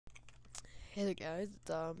Hey there guys,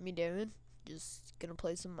 it's me Damon. Just gonna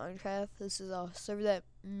play some Minecraft. This is a server that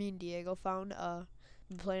me and Diego found.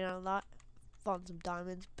 Been playing on a lot. Found some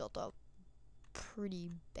diamonds, built a pretty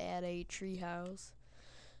bad tree house.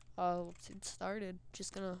 Let's get started.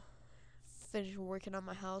 Just gonna finish working on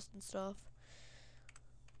my house and stuff.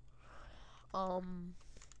 I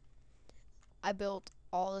built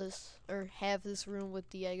all this or half this room with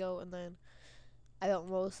Diego, and then I built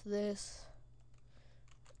most of this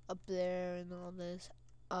up there and all this.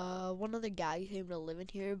 One other guy came to live in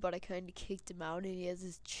here, but I kind of kicked him out, and he has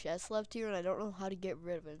his chest left here, and I don't know how to get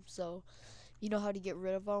rid of him. So, you know how to get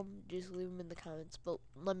rid of him? Just leave him in the comments, but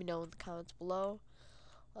let me know in the comments below.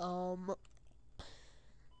 Oh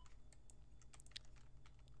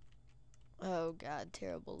god,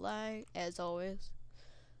 terrible lag, as always.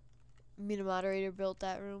 Me and the moderator built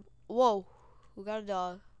that room. Whoa, who got a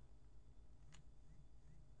dog?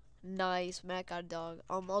 Nice, Matt got a dog.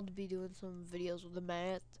 I'll be doing some videos with the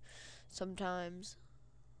Matt sometimes.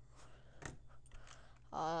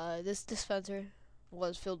 This dispenser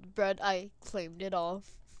was filled with bread. I claimed it all.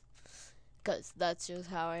 Because that's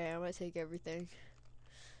just how I am. I take everything.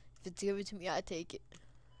 If it's given to me, I take it.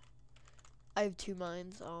 I have two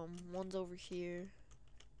mines. One's over here.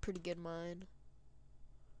 Pretty good mine.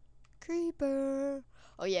 Creeper.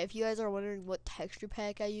 Oh yeah, if you guys are wondering what texture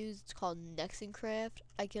pack I use, it's called Nexon.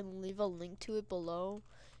 I can leave a link to it below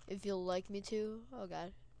if you'll like me to. Oh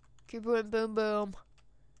god. Creeper went boom boom.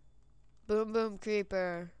 Boom boom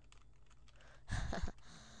creeper.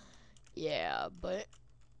 Yeah, but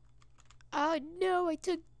oh no, I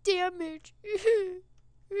took damage.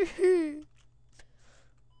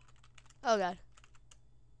 Oh god.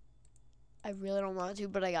 I really don't want to,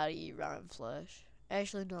 but I gotta eat rotten flesh.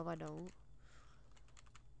 Actually, no, I don't.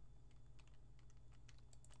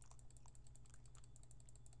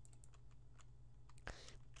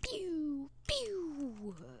 Pew,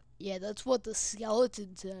 pew. Yeah, that's what the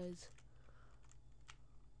skeleton says.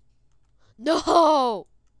 No!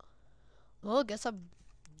 Well, I guess I'm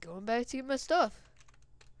going back to get my stuff.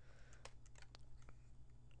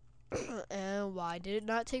 And why did it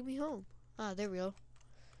not take me home? Ah, there we go.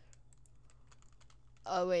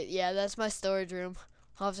 Oh, wait, yeah, that's my storage room.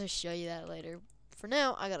 I'll have to show you that later. For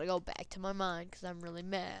now, I gotta go back to my mine because I'm really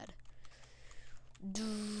mad.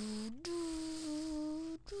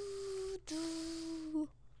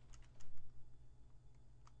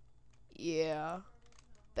 Yeah.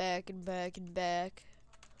 Back and back and back.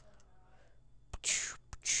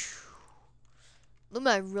 Look at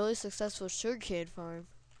my really successful sugarcane farm.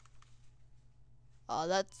 Oh,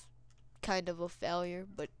 that's kind of a failure,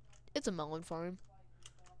 but it's a melon farm.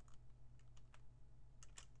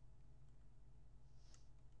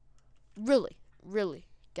 Really, really,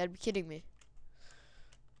 gotta be kidding me.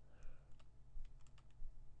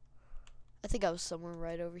 I think I was somewhere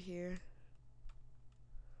right over here.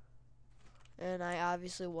 And I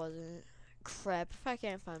obviously wasn't. Crap, if I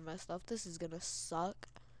can't find my stuff, this is gonna suck.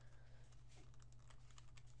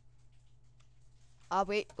 Ah,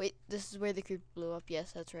 wait, this is where the creeper blew up.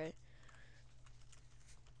 Yes, that's right.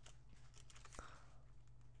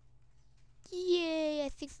 Yay, I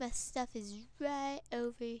think my stuff is right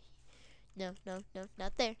over here. No, not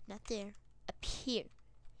there, not there. Up here.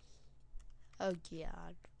 Oh,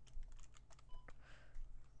 God.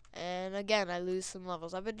 And again, I lose some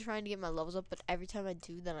levels. I've been trying to get my levels up, but every time I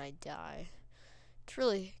do, then I die. It's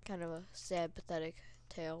really kind of a sad, pathetic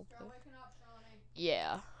tale.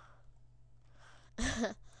 Yeah.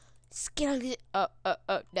 Skeleton. Oh,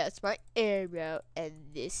 that's my arrow,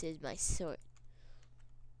 and this is my sword.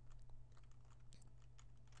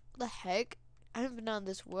 What the heck? I haven't been on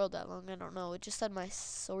this world that long. I don't know. It just said my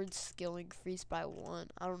sword skill increased by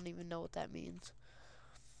 1. I don't even know what that means.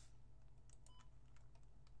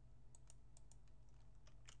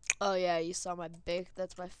 Oh yeah, you saw my big.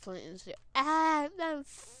 That's my flint and steel. Ah, I'm on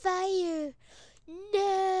fire.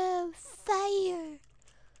 No, fire.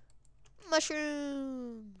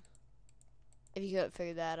 Mushroom. If you couldn't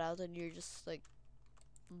figure that out, then you're just like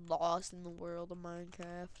lost in the world of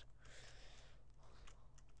Minecraft.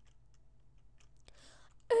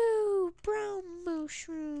 Ooh, brown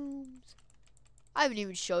mushrooms. I haven't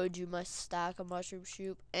even showed you my stack of mushroom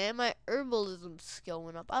soup, and my herbalism skill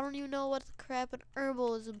went up. I don't even know what the crap an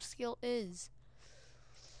herbalism skill is.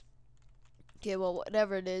 Okay, well,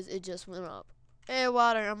 whatever it is, it just went up. Hey,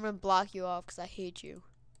 water, I'm gonna block you off because I hate you.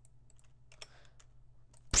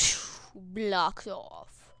 Blocks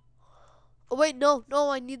off. Oh, wait, no,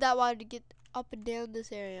 I need that water to get up and down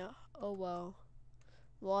this area. Oh, well.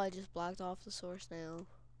 Well, I just blocked off the source now.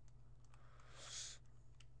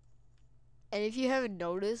 And if you haven't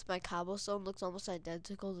noticed, my cobblestone looks almost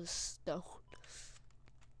identical to stone.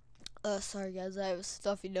 Sorry guys, I have a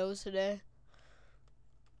stuffy nose today.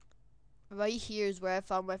 Right here is where I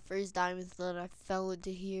found my first diamonds, and then I fell into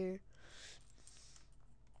here.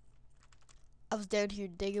 I was down here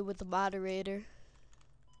digging with the moderator.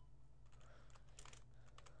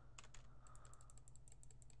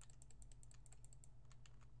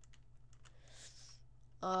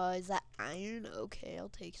 Is that iron? Okay, I'll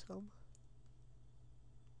take some.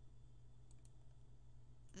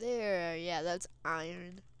 There, yeah, that's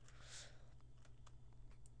iron.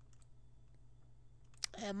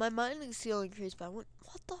 And my mining skill increased, but I went,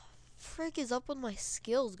 what the frick is up with my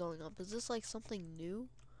skills going up? Is this like something new?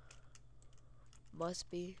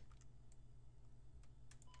 Must be.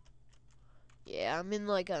 Yeah, I'm in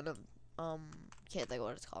like an can't think of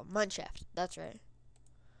what it's called. Mine shaft. That's right.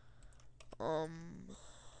 The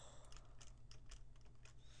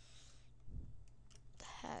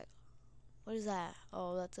heck? What is that?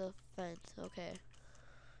 Oh, that's a fence. Okay.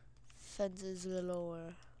 Fences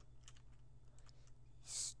galore.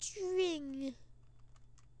 String.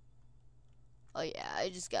 Oh yeah, I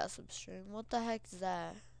just got some string. What the heck is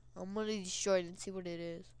that? I'm gonna destroy it and see what it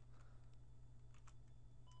is.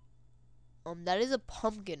 That is a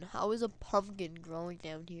pumpkin. How is a pumpkin growing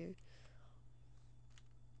down here?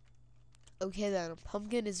 Okay then, a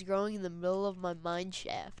pumpkin is growing in the middle of my mine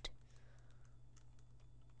shaft.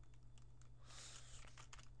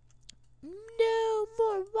 No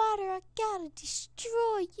more water. I gotta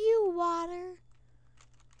destroy you, water.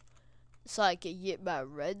 So I can get my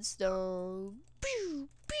redstone. Pew,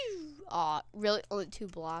 pew. Aw, really? Only 2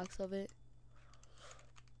 blocks of it?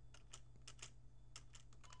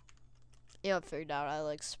 Yeah, I figured out I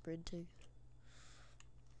like sprinting.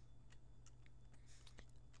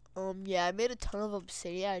 Yeah, I made a ton of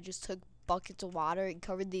obsidian. I just took buckets of water and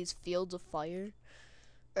covered these fields of fire.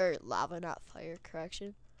 Or lava, not fire,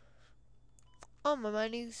 correction. Oh, my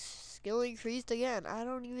mining skill increased again. I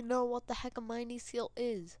don't even know what the heck a mining skill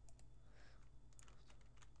is.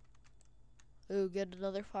 Ooh, get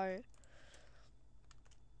another fire.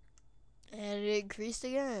 And it increased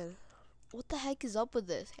again. What the heck is up with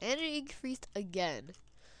this? And it increased again.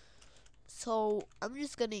 So, I'm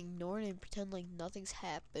just gonna ignore it and pretend like nothing's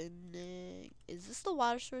happening. Is this the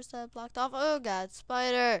water source that I blocked off? Oh god,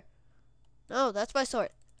 spider! No, that's my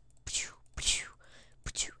sword.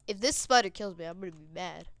 If this spider kills me, I'm gonna be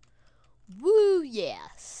mad. Woo,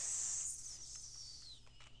 yes.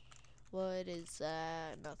 What is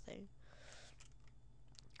that? Nothing.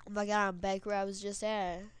 Oh my god, I'm back where I was just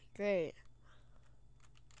at. Great.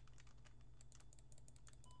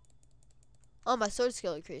 Oh, my sword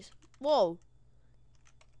skill increased. Whoa.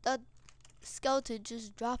 That skeleton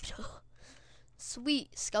just dropped.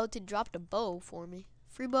 Sweet. Skeleton dropped a bow for me.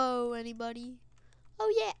 Free bow, anybody?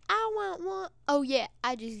 Oh yeah, I want one. Oh yeah,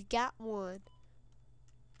 I just got one.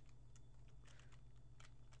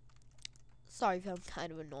 Sorry if I'm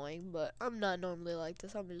kind of annoying, but I'm not normally like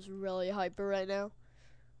this. I'm just really hyper right now.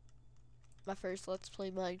 My first Let's Play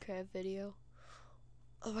Minecraft video.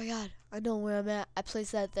 Oh my god, I know where I'm at. I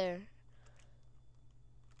placed that there.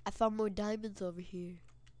 I found more diamonds over here.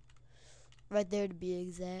 Right there to be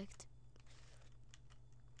exact.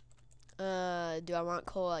 Do I want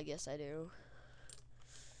coal? I guess I do.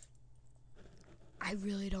 I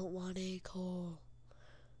really don't want any coal.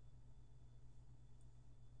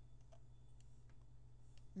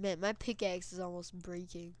 Man, my pickaxe is almost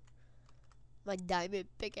breaking. My diamond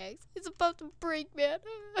pickaxe is about to break, man.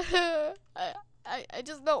 I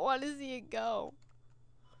just don't want to see it go.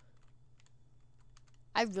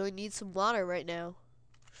 I really need some water right now.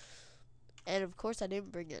 And of course I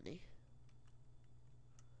didn't bring any.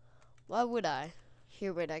 Why would I?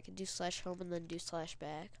 Here, wait, I can do /home and then do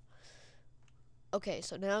 /back. Okay,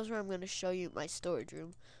 so now's where I'm going to show you my storage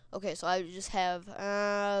room. Okay, so I just have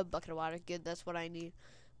a bucket of water. Good, that's what I need.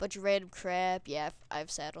 Bunch of random crap. Yeah, I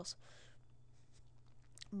have saddles.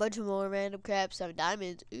 Bunch of more random crap. 7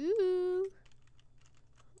 diamonds. Ooh.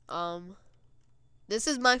 This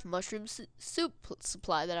is my mushroom soup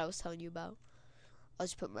supply that I was telling you about. I'll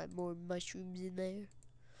just put my more mushrooms in there.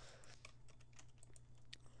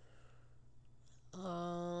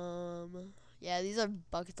 Yeah, these are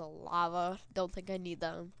buckets of lava. Don't think I need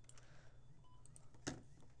them.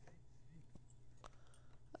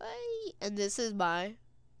 And this is my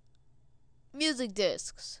music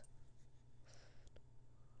discs.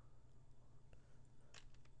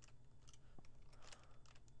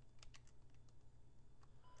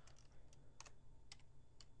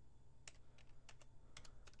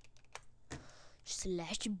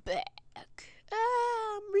 /back.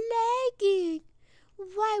 I'm lagging.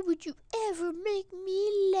 Why would you ever make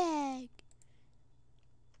me lag?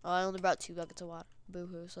 Oh, I only brought 2 buckets of water.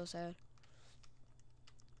 Boo-hoo, so sad.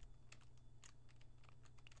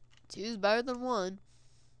 2's better than 1.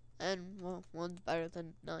 And, well, 1's better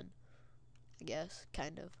than none. I guess.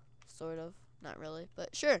 Kind of. Sort of. Not really.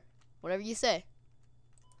 But sure. Whatever you say.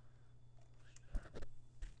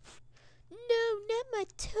 No, not my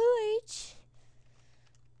torch.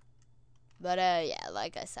 But, yeah,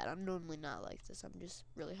 like I said, I'm normally not like this. I'm just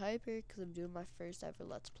really hyper because I'm doing my first ever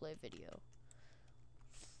Let's Play video.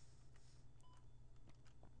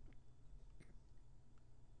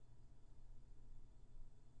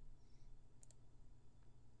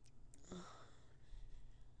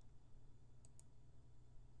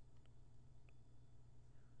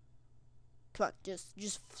 Come on,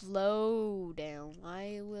 just flow down.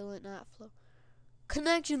 Why will it not flow?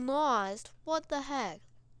 Connection lost? What the heck?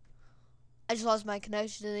 I just lost my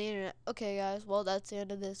connection to the internet. Okay, guys, well, that's the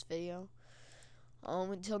end of this video.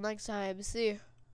 Until next time, see you.